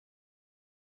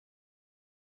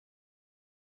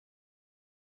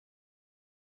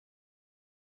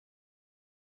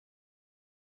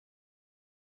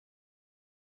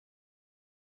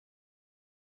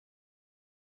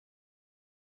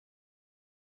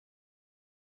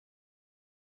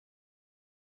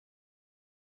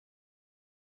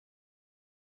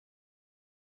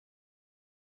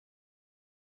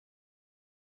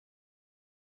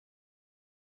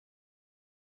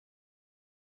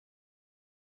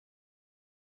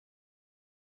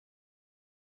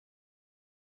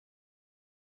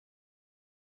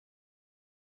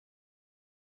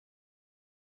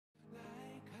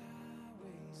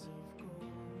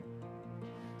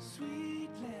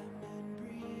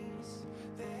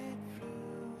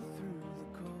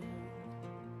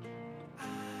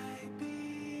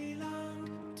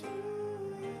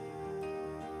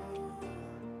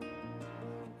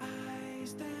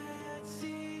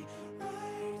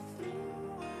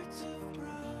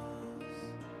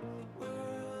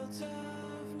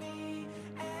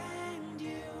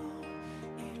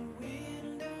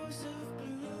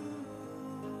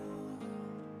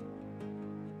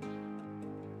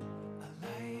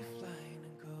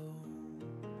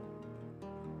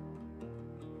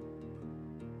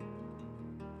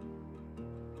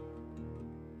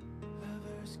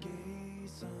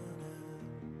gaze on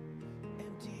an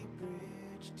empty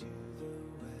bridge to the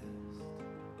west.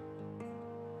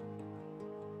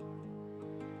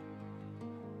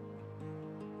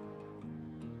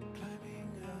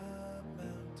 Climbing up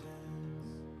mountains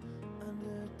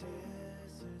under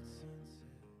desert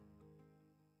sunset.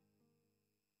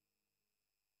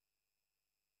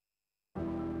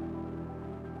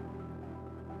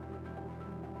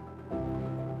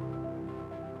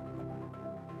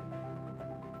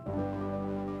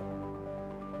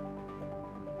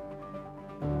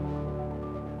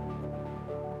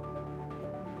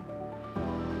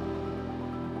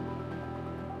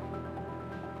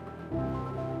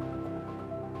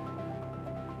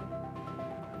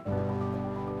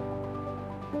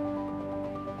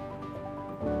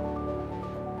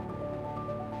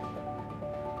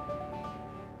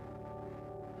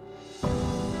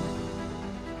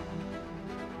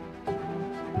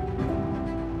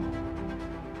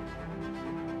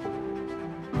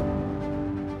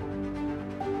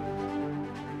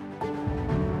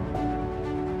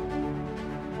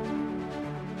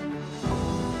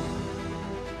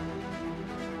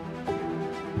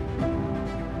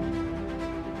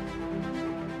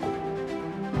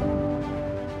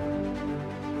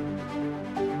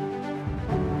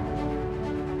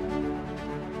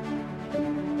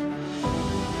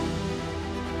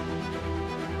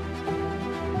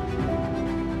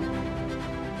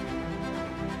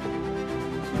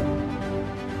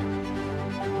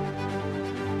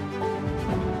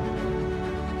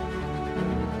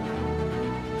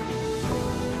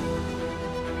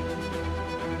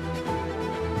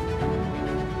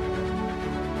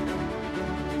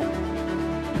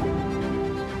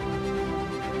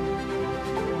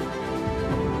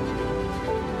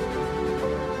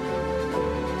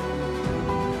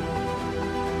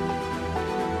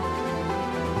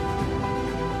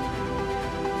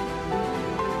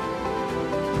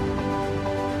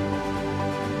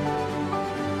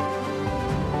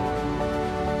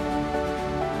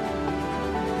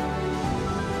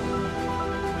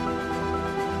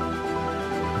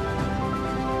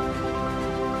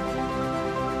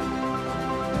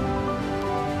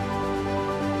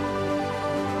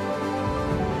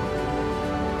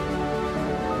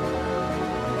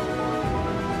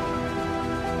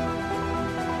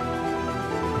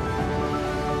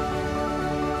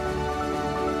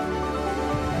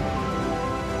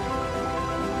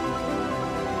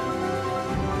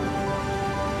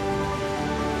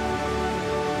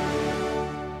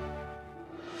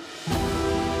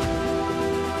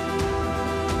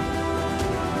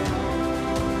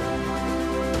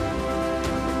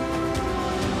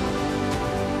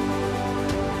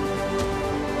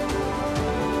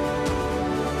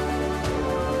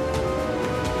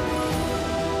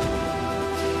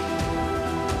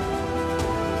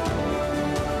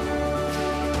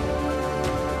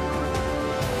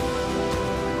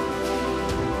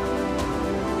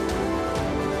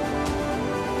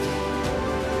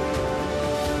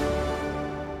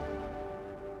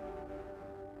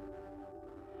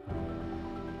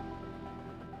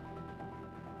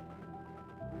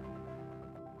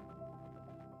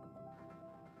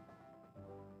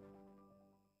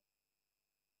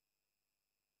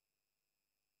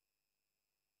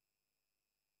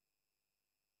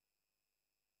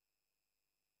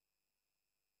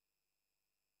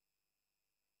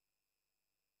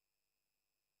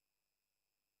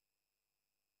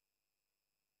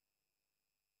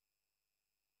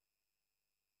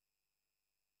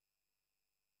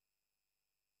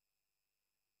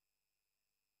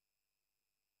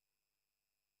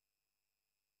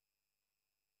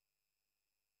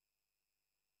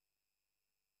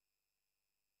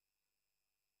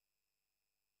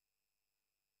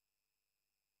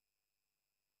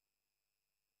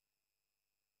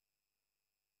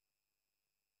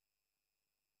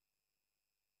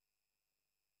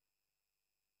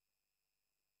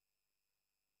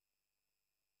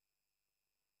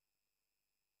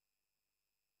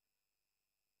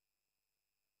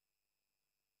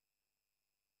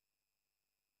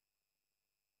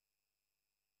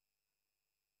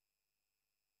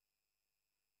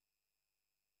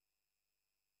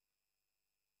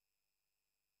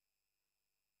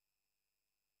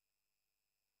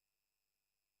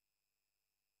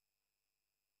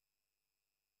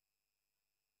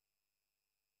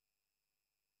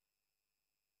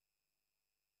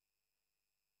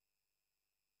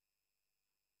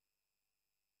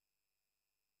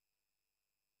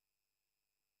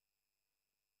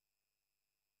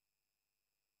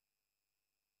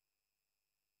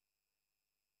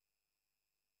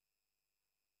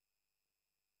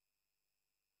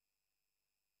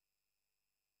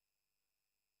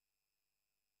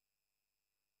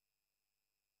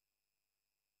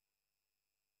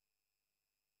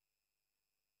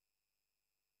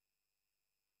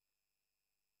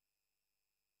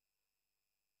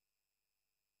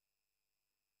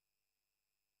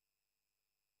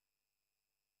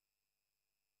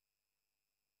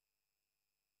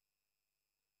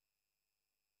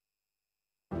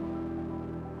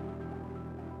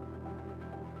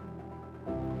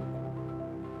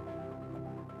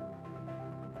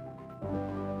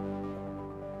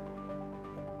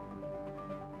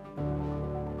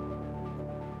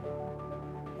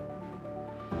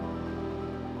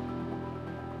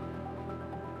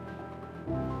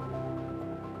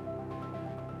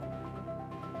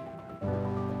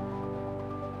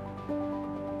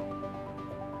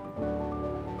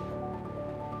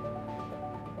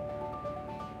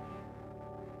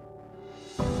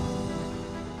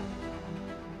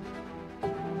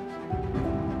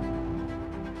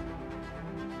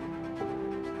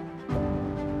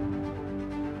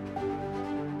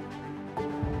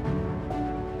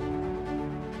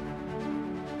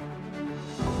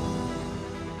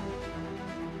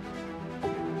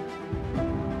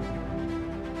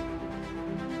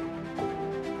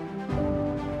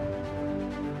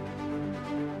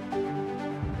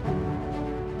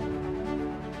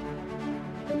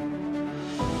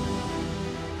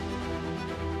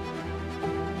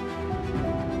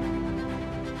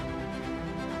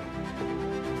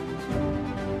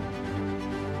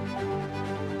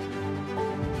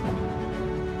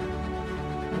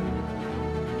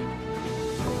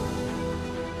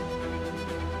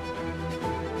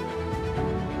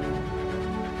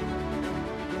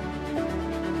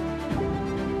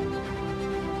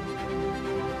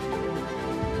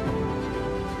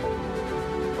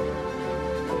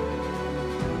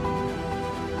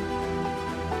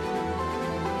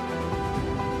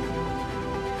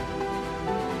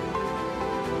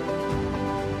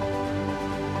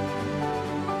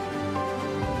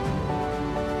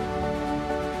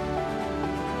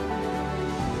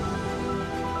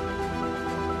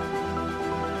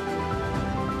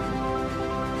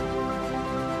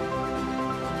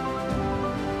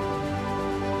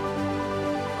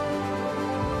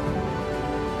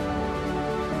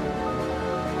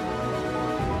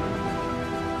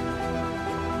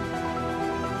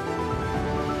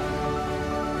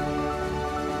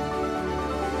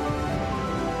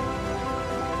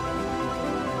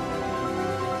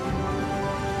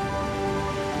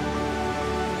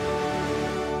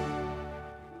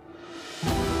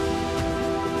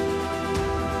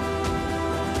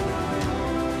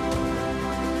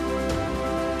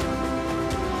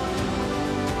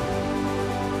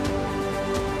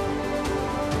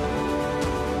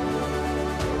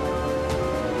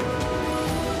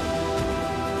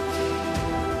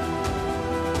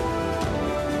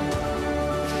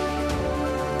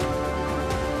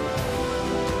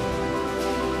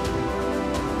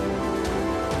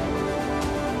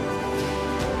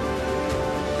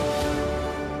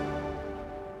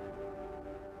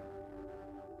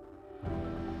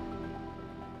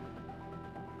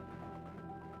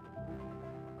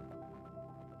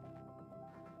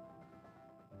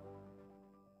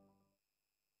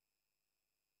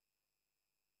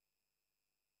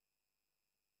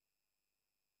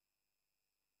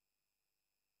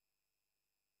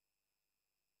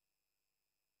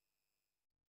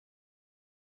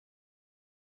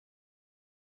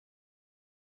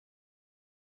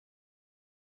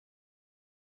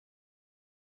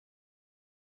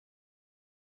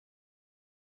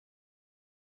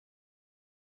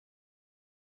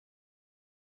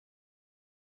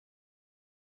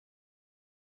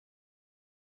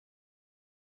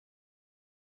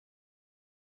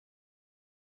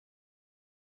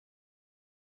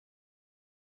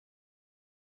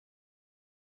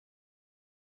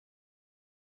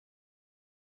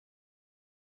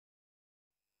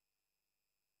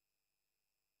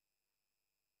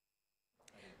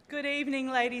 Good evening,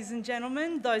 ladies and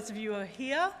gentlemen, those of you who are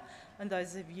here and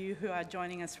those of you who are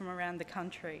joining us from around the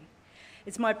country.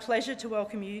 It's my pleasure to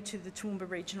welcome you to the Toowoomba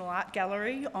Regional Art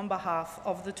Gallery on behalf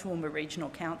of the Toowoomba Regional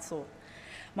Council.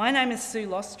 My name is Sue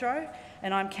Lostro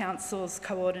and I'm Council's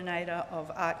Coordinator of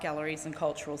Art Galleries and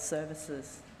Cultural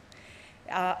Services.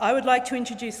 I would like to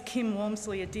introduce Kim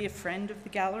Wormsley, a dear friend of the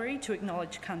gallery, to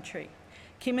acknowledge country.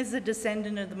 Kim is a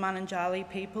descendant of the Mununjali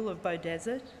people of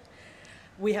Beaudesert.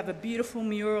 We have a beautiful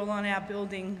mural on our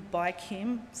building by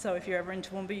Kim, so if you're ever in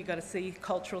Toowoomba, you've got to see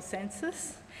Cultural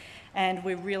Census, and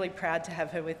we're really proud to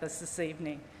have her with us this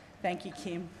evening. Thank you,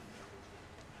 Kim.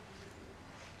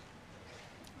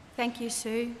 Thank you,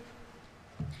 Sue.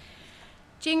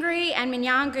 Jingri and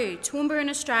Minyangu, Toowoomba in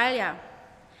Australia.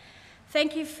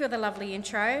 Thank you for the lovely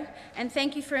intro, and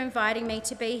thank you for inviting me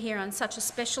to be here on such a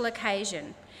special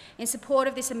occasion in support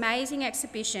of this amazing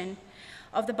exhibition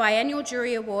of the Biennial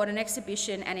Jewellery Award and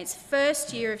exhibition and its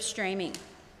first year of streaming.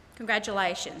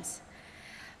 Congratulations.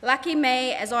 Lucky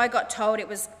me, as I got told it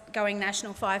was going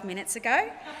national 5 minutes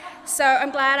ago, so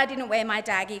I'm glad I didn't wear my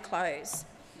daggy clothes.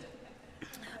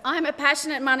 I'm a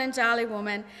passionate Mununjali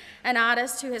woman, an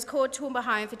artist who has called Toowoomba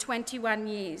home for 21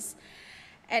 years.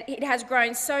 And it has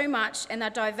grown so much, and the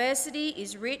diversity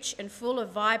is rich and full of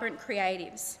vibrant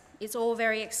creatives. It's all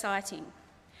very exciting.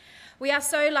 We are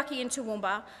so lucky in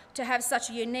Toowoomba to have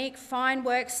such unique, fine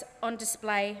works on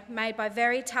display made by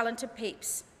very talented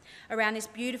peeps around this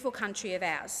beautiful country of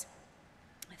ours.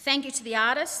 Thank you to the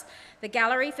artists, the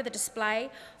gallery for the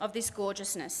display of this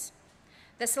gorgeousness.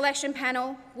 The selection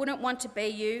panel, Wouldn't Want to Be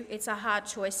You, it's a hard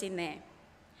choice in there.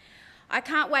 I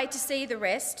can't wait to see the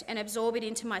rest and absorb it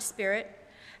into my spirit,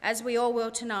 as we all will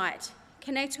tonight.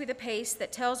 Connect with a piece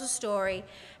that tells a story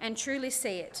and truly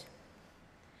see it.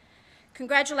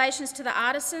 Congratulations to the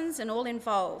artisans and all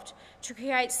involved. To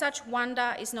create such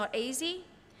wonder is not easy.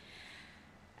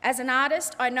 As an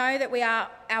artist, I know that we are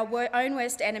our own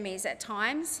worst enemies at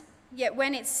times, yet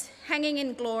when it's hanging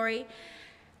in glory,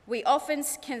 we often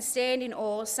can stand in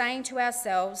awe, saying to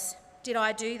ourselves, did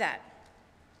I do that?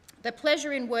 The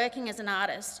pleasure in working as an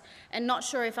artist, and not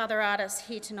sure if other artists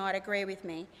here tonight agree with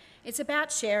me, it's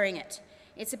about sharing it.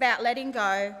 It's about letting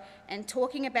go and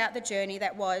talking about the journey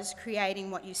that was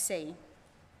creating what you see.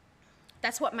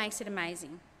 That's what makes it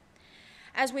amazing.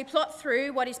 As we plot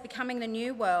through what is becoming the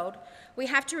new world, we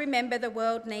have to remember the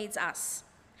world needs us.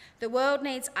 The world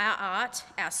needs our art,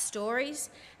 our stories,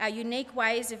 our unique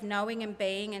ways of knowing and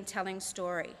being and telling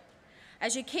story.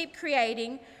 As you keep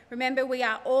creating, remember we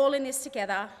are all in this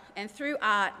together, and through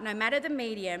art, no matter the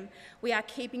medium, we are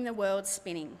keeping the world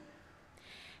spinning.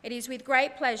 It is with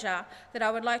great pleasure that I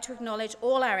would like to acknowledge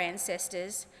all our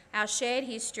ancestors, our shared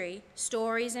history,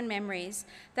 stories and memories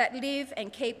that live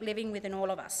and keep living within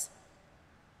all of us.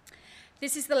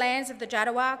 This is the lands of the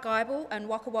Jadawa, Gaibal and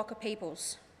Waka Waka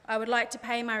peoples. I would like to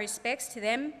pay my respects to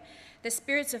them, the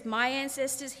spirits of my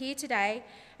ancestors here today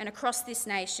and across this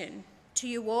nation. To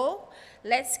you all,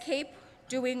 let's keep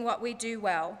doing what we do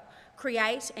well,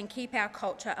 create and keep our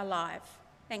culture alive.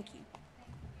 Thank you.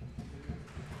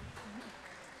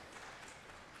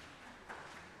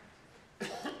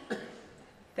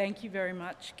 Thank you very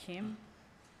much, Kim.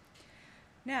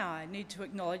 Now I need to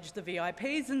acknowledge the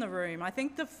VIPs in the room. I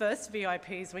think the first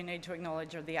VIPs we need to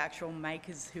acknowledge are the actual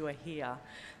makers who are here.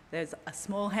 There's a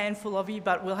small handful of you,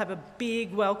 but we'll have a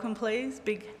big welcome, please.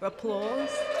 Big applause.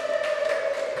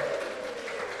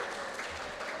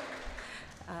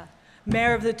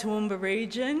 Mayor of the Toowoomba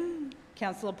region,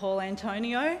 Councillor Paul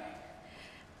Antonio.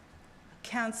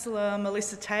 Councillor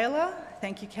Melissa Taylor,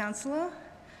 thank you, Councillor.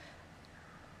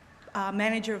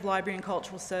 Manager of Library and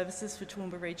Cultural Services for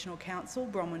Toowoomba Regional Council,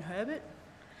 Bronwyn Herbert.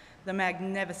 The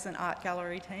magnificent art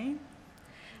gallery team.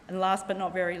 And last but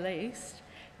not very least,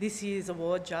 this year's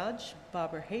award judge,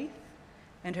 Barbara Heath,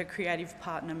 and her creative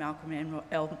partner, Malcolm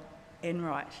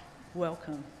Enright.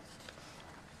 Welcome.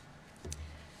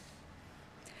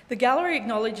 The gallery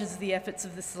acknowledges the efforts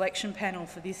of the selection panel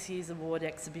for this year's award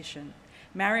exhibition.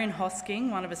 Marion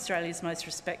Hosking, one of Australia's most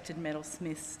respected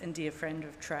metalsmiths and dear friend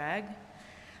of Trag.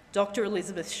 Dr.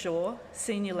 Elizabeth Shaw,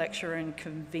 Senior Lecturer and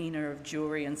Convener of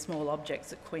Jewellery and Small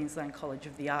Objects at Queensland College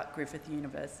of the Art, Griffith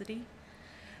University.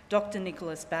 Dr.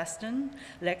 Nicholas Baston,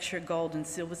 Lecturer Gold and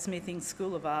Silversmithing,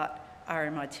 School of Art,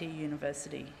 RMIT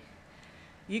University.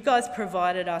 You guys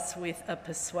provided us with a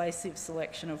persuasive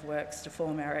selection of works to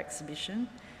form our exhibition,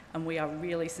 and we are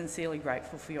really sincerely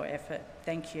grateful for your effort.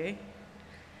 Thank you.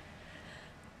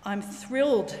 I'm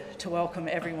thrilled to welcome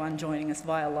everyone joining us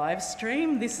via live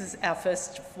stream. This is our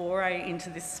first foray into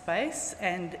this space,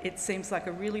 and it seems like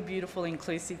a really beautiful,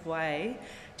 inclusive way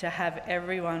to have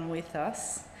everyone with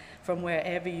us from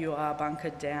wherever you are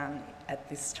bunkered down at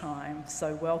this time.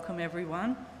 So welcome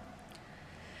everyone.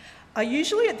 I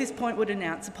usually at this point would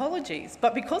announce apologies,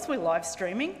 but because we're live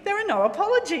streaming, there are no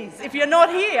apologies. If you're not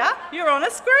here, you're on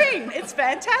a screen. It's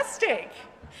fantastic.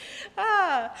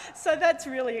 So that's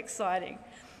really exciting.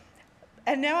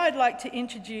 And now I'd like to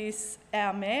introduce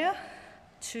our Mayor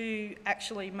to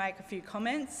actually make a few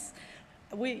comments.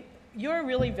 You're a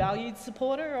really valued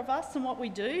supporter of us and what we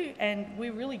do, and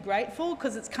we're really grateful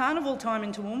because it's carnival time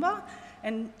in Toowoomba,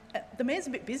 and the Mayor's a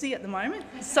bit busy at the moment,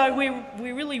 so we're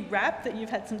really rapt that you've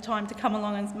had some time to come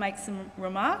along and make some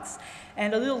remarks.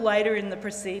 And a little later in the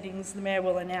proceedings, the Mayor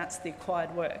will announce the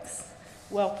acquired works.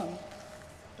 Welcome.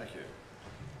 Thank you.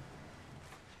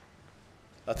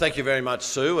 Thank you very much,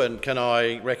 Sue, and can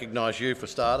I recognise you for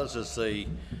starters as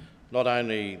not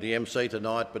only the MC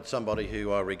tonight, but somebody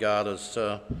who I regard as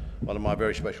one of my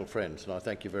very special friends, and I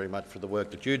thank you very much for the work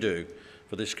that you do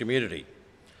for this community.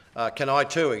 Can I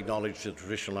too acknowledge the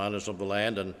traditional owners of the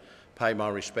land and pay my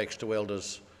respects to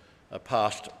elders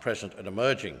past, present and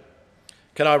emerging.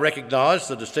 Can I recognise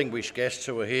the distinguished guests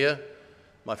who are here,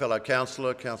 my fellow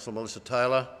councillor, Councillor Melissa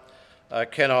Taylor.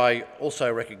 Can I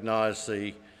also recognise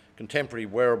the contemporary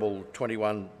Wearable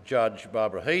 21 Judge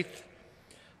Barbara Heath.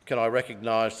 Can I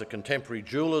recognise the contemporary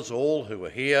jewellers, all who are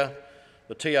here,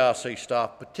 the TRC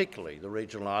staff, particularly the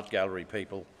Regional Art Gallery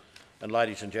people, and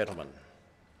ladies and gentlemen.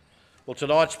 Well,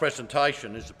 tonight's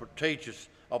presentation is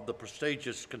the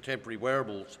prestigious Contemporary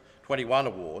Wearables 21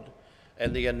 Award,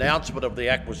 and the announcement of the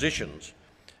acquisitions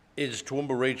is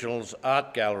Toowoomba Regional's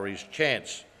Art Gallery's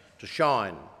chance to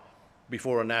shine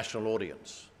before a national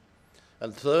audience.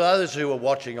 And for those who are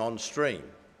watching on stream,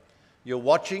 you're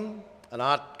watching an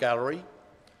art gallery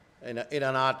in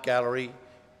an art gallery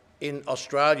in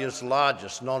Australia's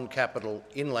largest non-capital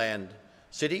inland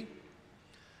city.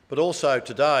 But also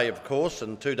today, of course,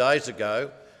 and 2 days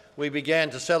ago, we began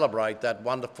to celebrate that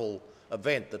wonderful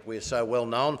event that we're so well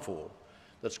known for,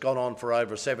 that's gone on for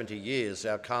over 70 years,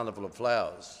 our Carnival of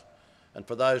Flowers. And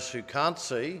for those who can't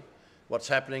see what's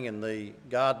happening in the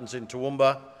gardens in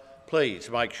Toowoomba, please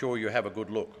make sure you have a good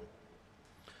look.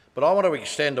 But I want to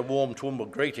extend a warm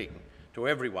Toowoomba greeting to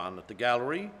everyone at the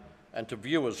gallery and to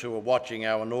viewers who are watching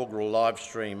our inaugural live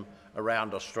stream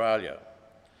around Australia.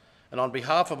 And on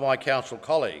behalf of my council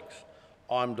colleagues,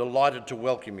 I'm delighted to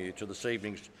welcome you to this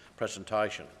evening's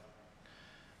presentation.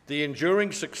 The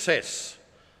enduring success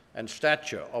and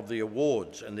stature of the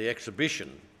awards and the exhibition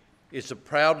is a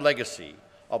proud legacy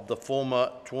of the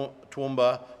former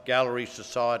Toowoomba Gallery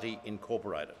Society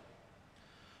Incorporated.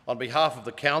 On behalf of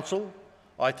the council,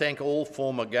 I thank all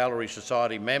former Gallery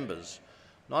Society members,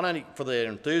 not only for their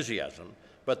enthusiasm,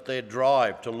 but their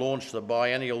drive to launch the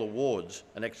Biennial Awards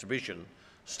and exhibition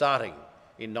starting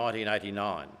in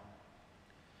 1989.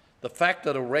 The fact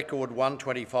that a record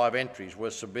 125 entries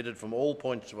were submitted from all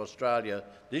points of Australia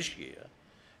this year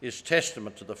is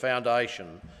testament to the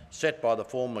foundation set by the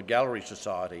former Gallery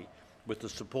Society with the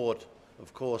support,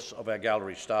 of course, of our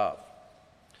gallery staff.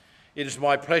 It is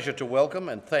my pleasure to welcome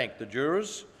and thank the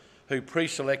jurors who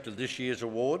pre-selected this year's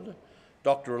award,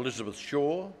 Dr. Elizabeth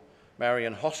Shaw,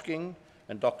 Marion Hosking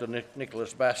and Dr.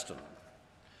 Nicholas Baston.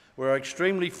 We're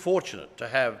extremely fortunate to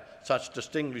have such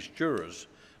distinguished jurors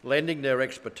lending their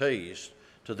expertise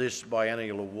to this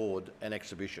biennial award and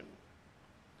exhibition.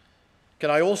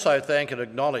 Can I also thank and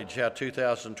acknowledge our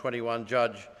 2021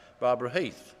 Judge, Barbara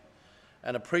Heath,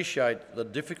 and appreciate the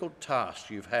difficult task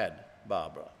you've had,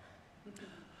 Barbara.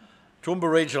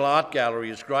 Toowoomba Regional Art Gallery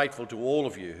is grateful to all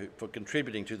of you for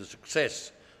contributing to the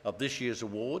success of this year's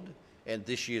award and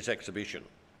this year's exhibition.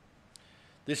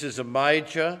 This is a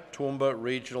major Toowoomba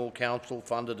Regional Council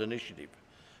funded initiative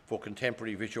for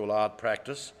contemporary visual art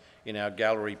practice in our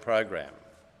gallery program.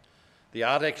 The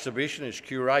art exhibition is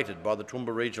curated by the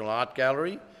Toowoomba Regional Art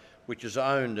Gallery, which is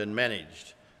owned and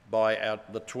managed by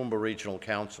the Toowoomba Regional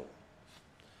Council.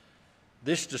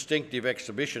 This distinctive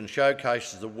exhibition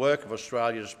showcases the work of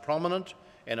Australia's prominent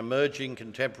and emerging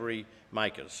contemporary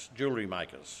makers, jewellery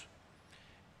makers.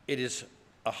 It is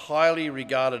a highly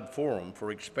regarded forum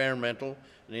for experimental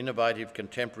and innovative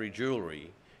contemporary jewellery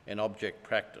and object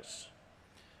practice.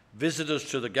 Visitors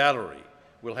to the gallery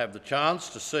will have the chance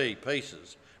to see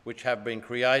pieces which have been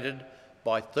created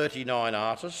by 39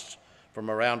 artists from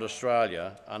around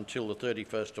Australia until the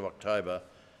 31st of October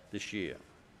this year.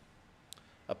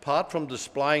 Apart from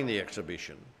displaying the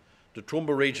exhibition, the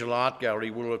Toowoomba Regional Art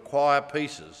Gallery will acquire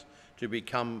pieces to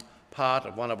become part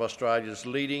of one of Australia's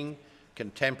leading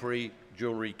contemporary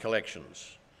jewellery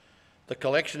collections. The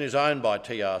collection is owned by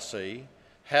TRC,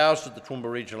 housed at the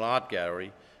Toowoomba Regional Art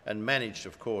Gallery and managed,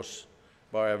 of course,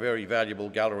 by our very valuable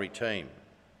gallery team.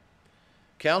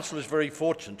 Council is very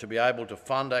fortunate to be able to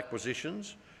fund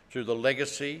acquisitions through the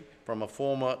legacy from a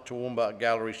former Toowoomba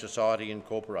Gallery Society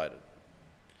Incorporated.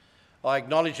 I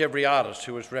acknowledge every artist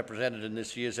who is represented in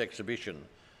this year's exhibition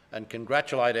and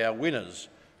congratulate our winners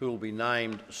who will be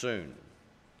named soon.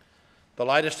 The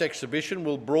latest exhibition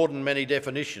will broaden many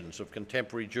definitions of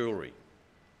contemporary jewellery.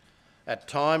 At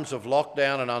times of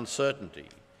lockdown and uncertainty,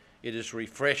 it is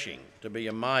refreshing to be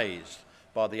amazed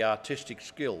by the artistic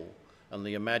skill and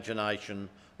the imagination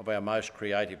of our most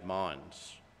creative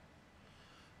minds.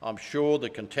 I'm sure the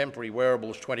Contemporary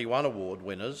Wearables 21 Award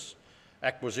winners,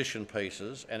 acquisition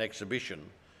pieces and exhibition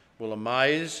will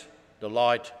amaze,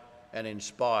 delight and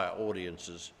inspire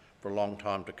audiences for a long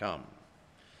time to come.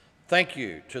 Thank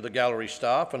you to the gallery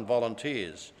staff and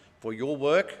volunteers for your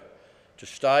work to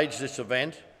stage this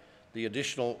event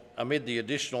amid the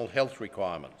additional health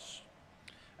requirements.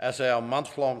 As our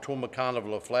month-long Toowoomba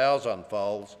Carnival of Flowers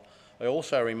unfolds, I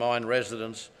also remind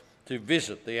residents to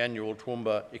visit the annual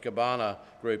Toowoomba Ikebana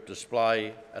Group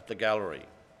display at the gallery.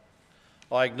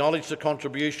 I acknowledge the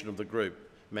contribution of the group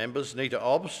members, Nita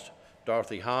Obst,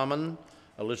 Dorothy Harmon,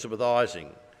 Elizabeth Ising,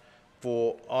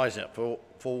 for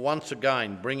once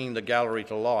again bringing the gallery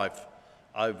to life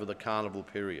over the carnival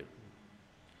period.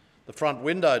 The front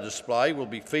window display will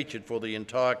be featured for the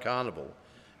entire carnival,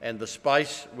 and the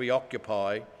space we're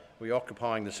occupying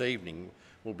this evening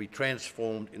will be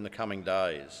transformed in the coming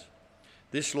days.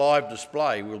 This live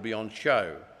display will be on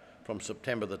show from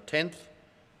September the 10th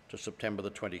to September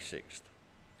the 26th.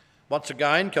 Once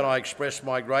again, can I express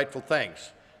my grateful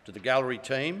thanks to the gallery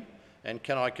team, and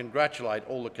can I congratulate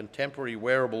all the Contemporary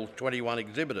Wearables 21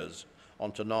 exhibitors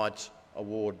on tonight's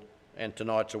award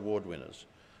winners.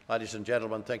 Ladies and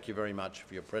gentlemen, thank you very much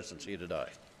for your presence here today.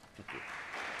 Thank you.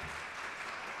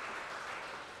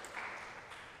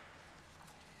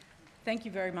 Thank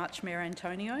you very much, Mayor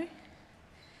Antonio.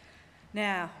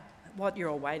 Now, what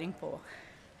you're all waiting for.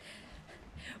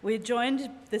 We're joined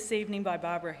this evening by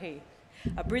Barbara He,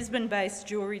 a Brisbane-based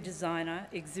jewellery designer,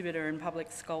 exhibitor and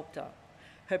public sculptor.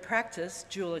 Her practice,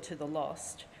 Jeweller to the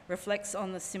Lost, reflects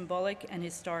on the symbolic and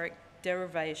historic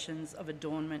derivations of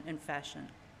adornment and fashion.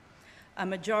 A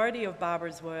majority of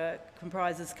Barbara's work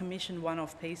comprises commissioned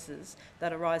one-off pieces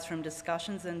that arise from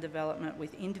discussions and development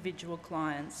with individual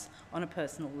clients on a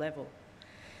personal level.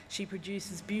 She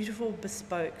produces beautiful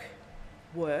bespoke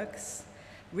works,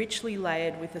 richly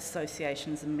layered with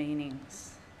associations and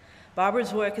meanings.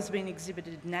 Barbara's work has been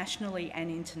exhibited nationally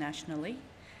and internationally,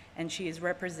 and she is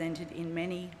represented in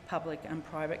many public and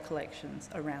private collections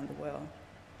around the world.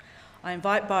 I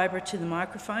invite Barbara to the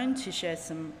microphone to share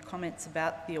some comments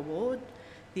about the award,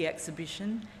 the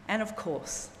exhibition, and of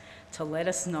course, to let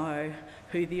us know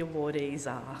who the awardees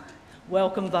are.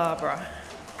 Welcome, Barbara.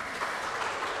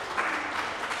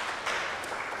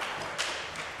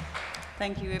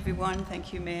 Thank you, everyone.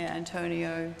 Thank you, Mayor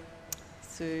Antonio,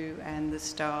 Sue, and the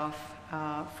staff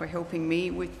for helping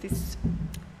me with this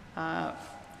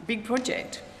big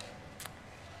project.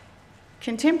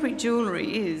 Contemporary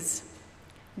jewellery is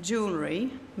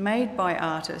jewellery made by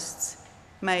artists,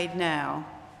 made now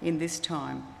in this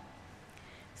time.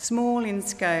 Small in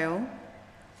scale,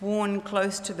 worn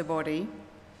close to the body,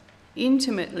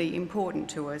 intimately important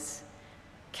to us,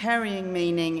 carrying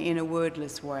meaning in a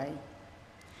wordless way.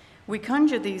 We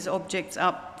conjure these objects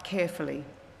up carefully.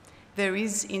 There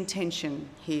is intention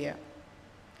here.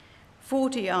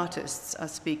 40 artists are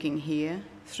speaking here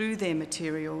through their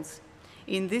materials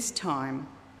in this time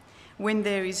when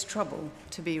there is trouble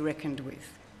to be reckoned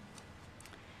with.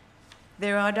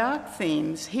 Here are dark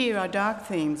themes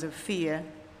of fear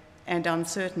and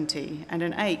uncertainty and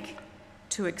an ache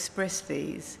to express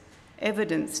these,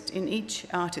 evidenced in each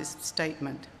artist's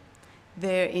statement,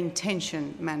 their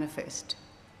intention manifest.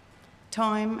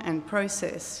 Time and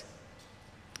process.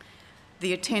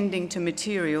 The attending to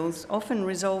materials often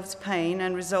resolves pain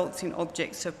and results in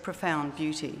objects of profound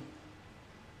beauty.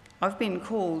 I've been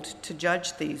called to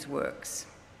judge these works.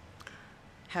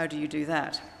 How do you do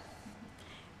that?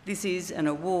 This is an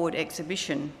award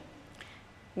exhibition.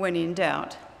 When in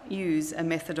doubt, use a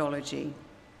methodology.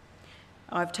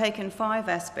 I've taken 5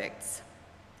 aspects: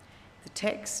 the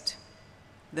text,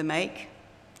 the make,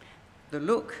 the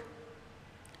look,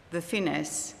 the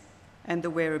finesse, and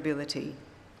the wearability,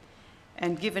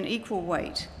 and given equal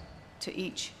weight to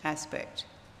each aspect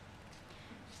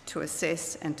to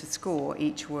assess and to score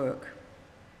each work.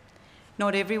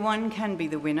 Not everyone can be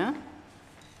the winner.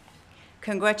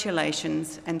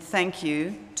 Congratulations and thank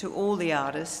you to all the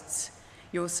artists.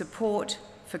 Your support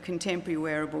for Contemporary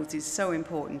Wearables is so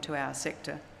important to our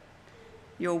sector.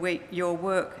 Your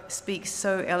work speaks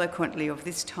so eloquently of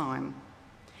this time.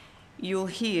 you'll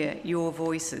hear your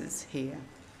voices here.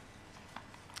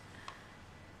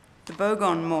 The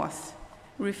bogon moth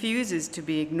refuses to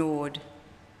be ignored,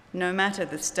 no matter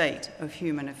the state of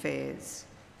human affairs.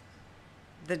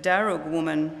 The Darug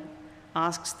woman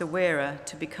asks the wearer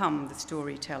to become the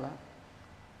storyteller.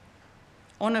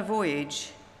 On a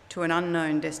voyage to an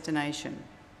unknown destination,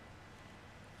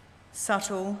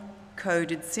 subtle,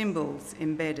 coded symbols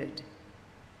embedded.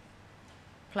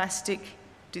 Plastic,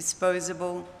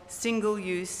 disposable,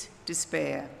 single-use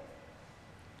despair.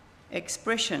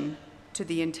 Expression to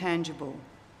the intangible,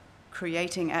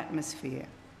 creating atmosphere.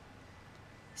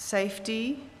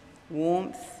 Safety,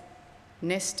 warmth,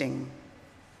 nesting.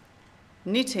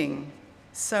 Knitting,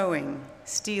 sewing,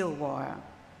 steel wire.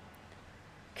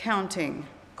 Counting,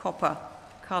 copper,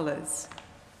 colours.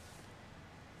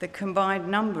 The combined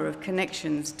number of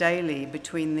connections daily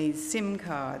between these SIM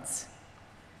cards.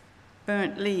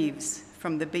 Burnt leaves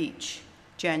from the beach,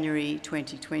 January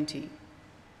 2020.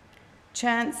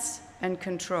 Chance and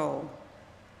control,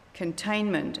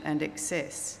 containment and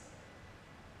excess.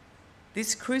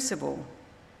 This crucible,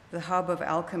 the hub of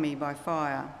alchemy by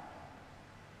fire.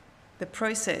 The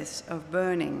process of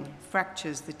burning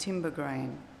fractures the timber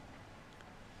grain.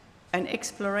 An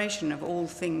exploration of all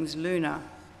things lunar.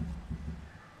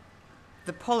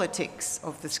 The politics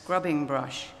of the scrubbing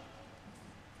brush.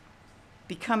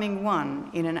 Becoming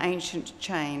one in an ancient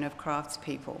chain of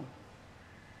craftspeople.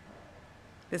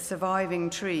 The surviving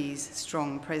trees'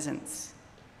 strong presence.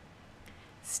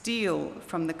 Steel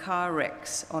from the car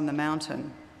wrecks on the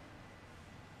mountain.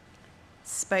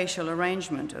 Spatial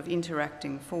arrangement of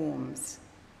interacting forms.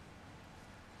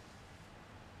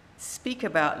 Speak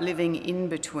about living in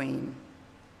between.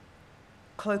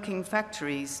 Cloaking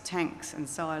factories, tanks and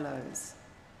silos.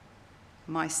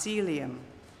 Mycelium,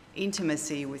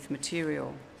 intimacy with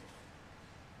material.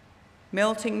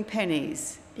 Melting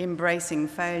pennies, embracing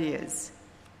failures.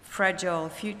 Fragile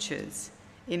futures,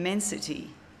 immensity,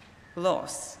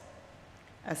 loss.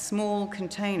 A small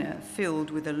container filled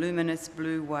with a luminous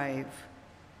blue wave.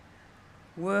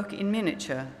 Work in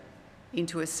miniature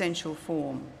into essential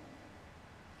form.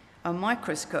 A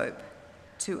microscope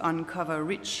to uncover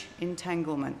rich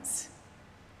entanglements.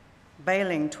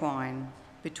 Baling twine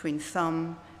between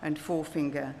thumb and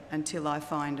forefinger until I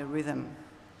find a rhythm.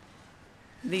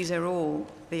 These are all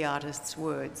the artist's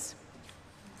words.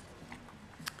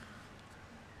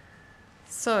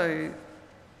 So,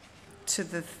 to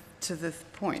the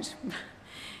point.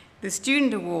 The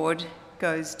Student Award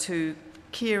goes to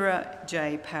Kira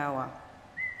J. Power.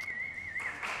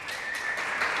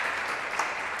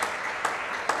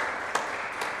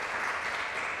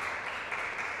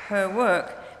 Her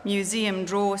work, Museum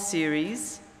Draw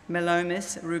Series,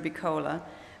 Melomus rubicola,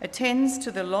 attends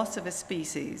to the loss of a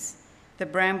species, the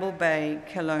Bramble Bay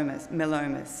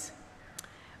Melomus.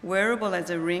 Wearable as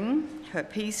a ring, her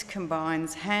piece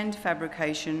combines hand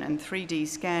fabrication and 3D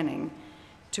scanning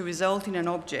to result in an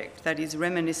object that is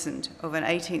reminiscent of an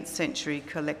 18th century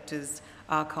collector's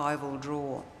archival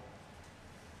drawer.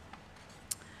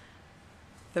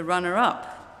 The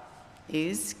runner-up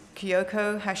is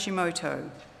Kyoko Hashimoto,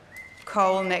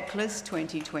 Coal Necklace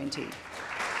 2020.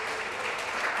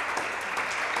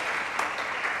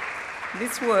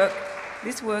 This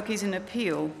work is an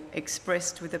appeal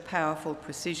expressed with a powerful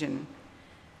precision.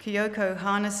 Kyoko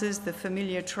harnesses the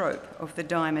familiar trope of the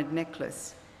diamond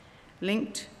necklace.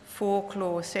 Linked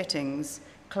four-claw settings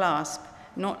clasp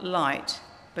not light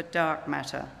but dark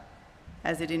matter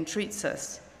as it entreats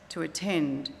us to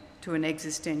attend to an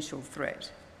existential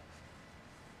threat.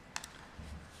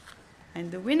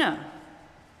 And the winner,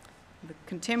 the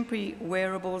Contemporary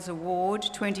Wearables Award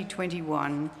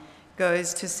 2021,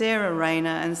 goes to Sarah Rayner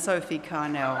and Sophie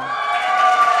Carnell.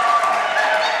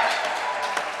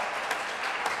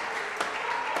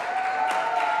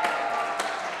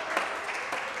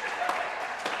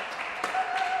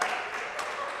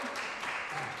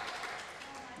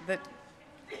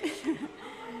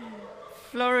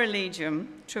 Florilegium,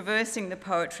 Traversing the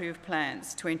Poetry of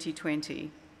Plants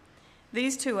 2020.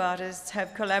 These two artists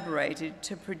have collaborated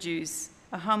to produce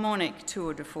a harmonic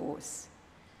tour de force.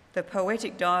 The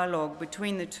poetic dialogue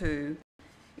between the two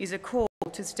is a call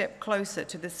to step closer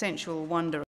to the sensual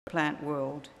wonder of the plant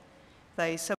world.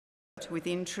 They subvert with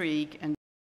intrigue and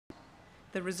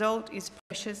the result is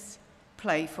precious,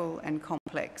 playful and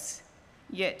complex,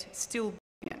 yet still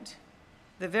brilliant,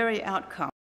 the very outcome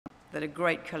that a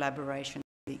great collaboration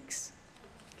seeks.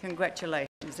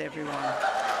 Congratulations, everyone.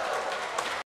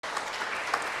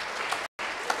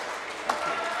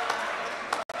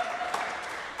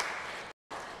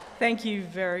 Thank you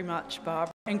very much,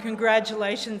 Barbara, and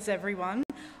congratulations, everyone.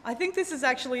 I think this is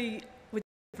actually, with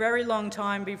very long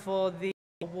time before the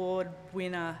award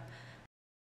winner,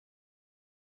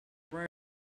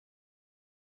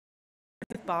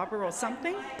 Barbara or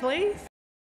something, please,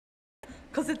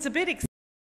 because it's a bit exciting.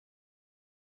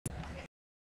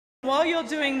 While you're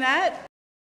doing that,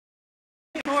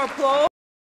 more applause.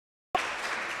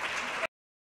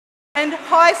 And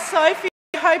hi, Sophie.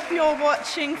 I hope you're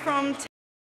watching from.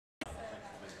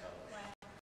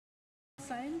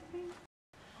 Say anything?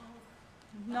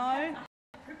 No.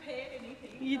 Prepare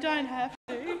anything. You don't have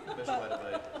to.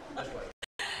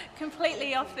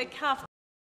 Completely off the cuff.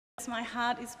 My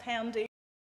heart is pounding.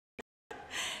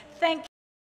 Thank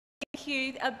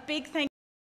you. A big thank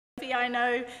you. Sophie. I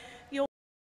know you're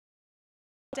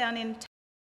down in.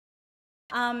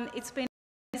 It's been an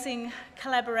amazing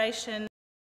collaboration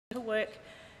to work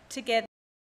together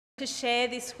to share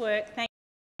this work. Thank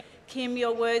you, Kim.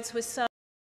 Your words were so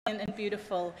and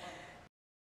beautiful.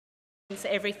 It's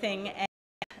everything,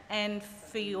 and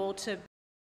for you all to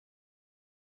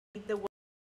the work,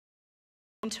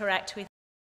 interact with.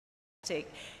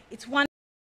 It's one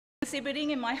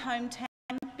exhibiting in my hometown.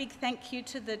 Big thank you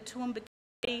to the Toowoomba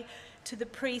community, to the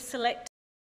pre-select,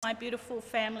 my beautiful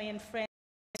family and friends,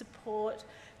 support,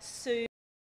 Sue.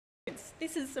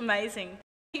 This is amazing.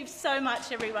 Thank you so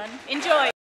much, everyone. Enjoy.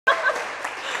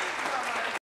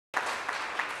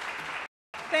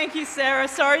 Thank you, Sarah.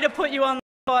 Sorry to put you on the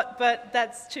spot, but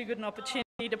that's too good an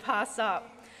opportunity to pass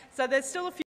up. So there's still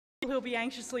a few people who'll be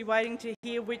anxiously waiting to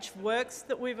hear which works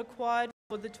that we've acquired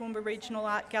for the Toowoomba Regional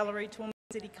Art Gallery Toowoomba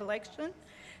City Collection.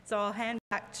 So I'll hand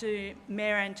back to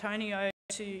Mayor Antonio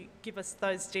to give us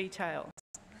those details.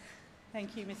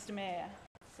 Thank you, Mr. Mayor.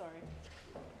 Sorry.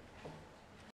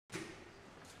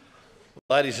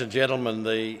 Ladies and gentlemen,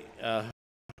 the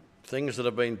things that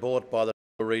have been bought by the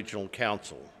Regional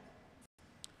Council.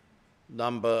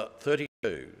 Number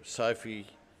 32, Sophie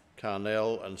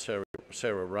Carnell and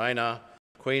Sarah Rayner,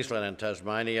 Queensland and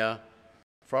Tasmania,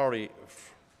 Floridium.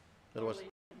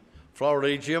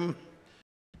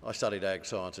 I studied ag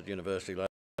science at university, ladies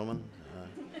and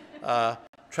gentlemen.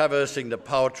 Traversing the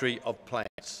Poetry of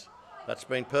Plants. That's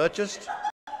been purchased.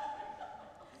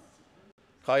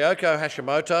 Kayoko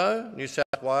Hashimoto, New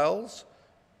South Wales,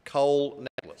 Coal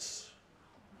Necklace.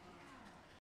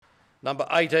 Number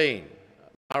 18,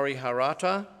 Murray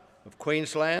Harata of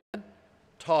Queensland,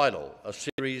 Title, a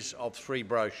series of 3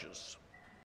 brochures.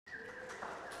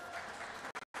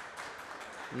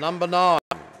 Number 9,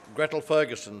 Gretel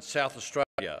Ferguson, South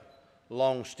Australia,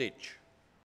 Long Stitch.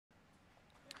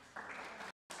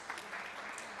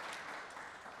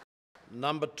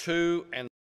 Number 2 and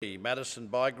 3, Madison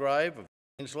Bygrave of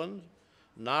Queensland,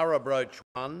 Nara Brooch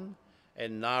 1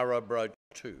 and Nara Brooch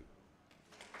 2.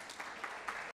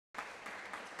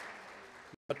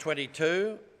 Number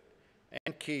 22,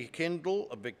 Anki Kindle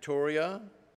of Victoria,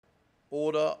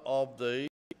 Order of the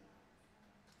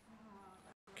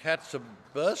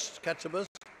Katsabus,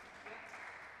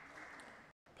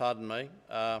 pardon me.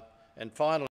 And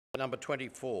finally, number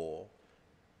 24,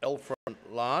 Elfrin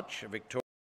Larch of Victoria,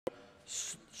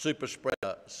 Super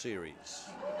Spreader Series.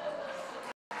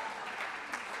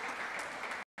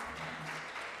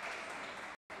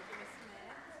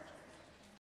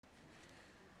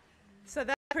 So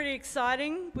that's pretty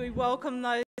exciting. We welcome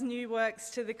those new works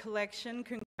to the collection.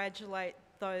 Congratulate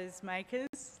those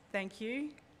makers. Thank you.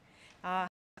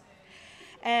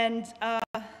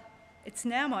 It's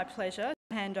now my pleasure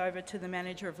to hand over to the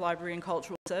Manager of Library and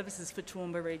Cultural Services for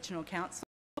Toowoomba Regional Council,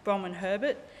 Bronwyn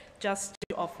Herbert, just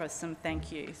to offer some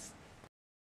thank yous.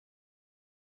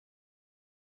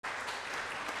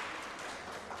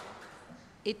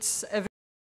 It's a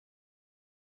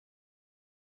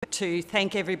to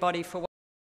thank everybody for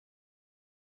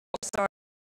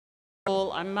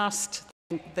all. I must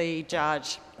thank the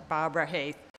judge, Barbara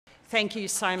Heath. Thank you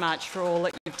so much for all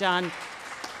that you've done.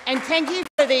 And thank you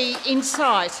for the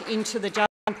insight into the judging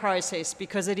process,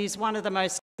 because it is one of the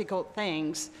most difficult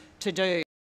things to do,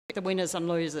 the winners and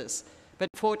losers. But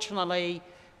fortunately,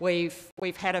 we've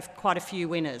had quite a few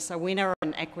winners, a winner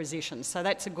and acquisition, so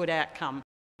that's a good outcome.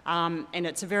 And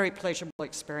it's a very pleasurable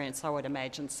experience, I would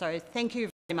imagine. So thank you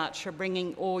very much for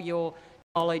bringing all your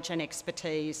knowledge and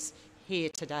expertise here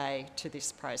today to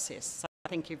this process. So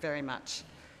thank you very much.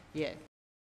 Yeah.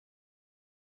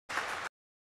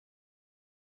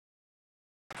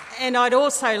 And I'd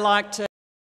also like to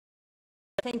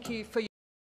thank you for your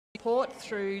support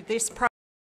through this process,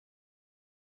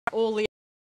 all the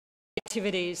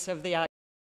activities of the art.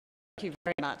 Thank you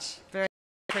very much. Very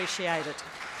appreciated.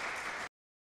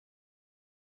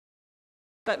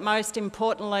 But most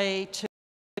importantly, to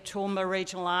the Toowoomba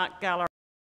Regional Art Gallery,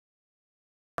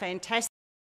 fantastic.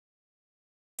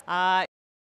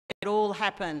 it all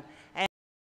happen. And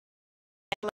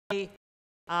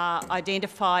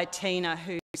identify Tina,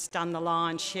 who's done the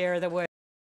lion's share of the work.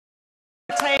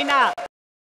 Tina.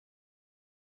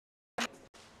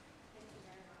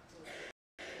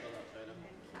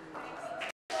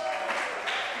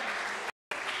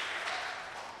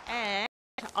 And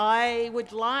I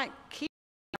would like Kira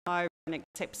to come over and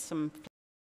accept some.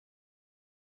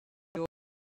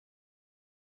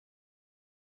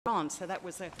 So that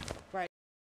was a great.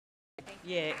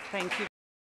 Yeah, thank you.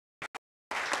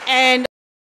 And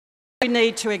we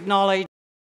need to acknowledge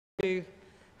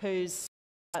who's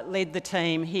led the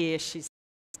team here. She's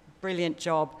done a brilliant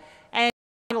job. And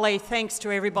finally, thanks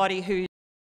to everybody who's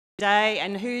today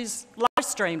and who's live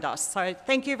streamed us. So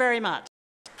thank you very much.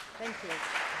 Thank you.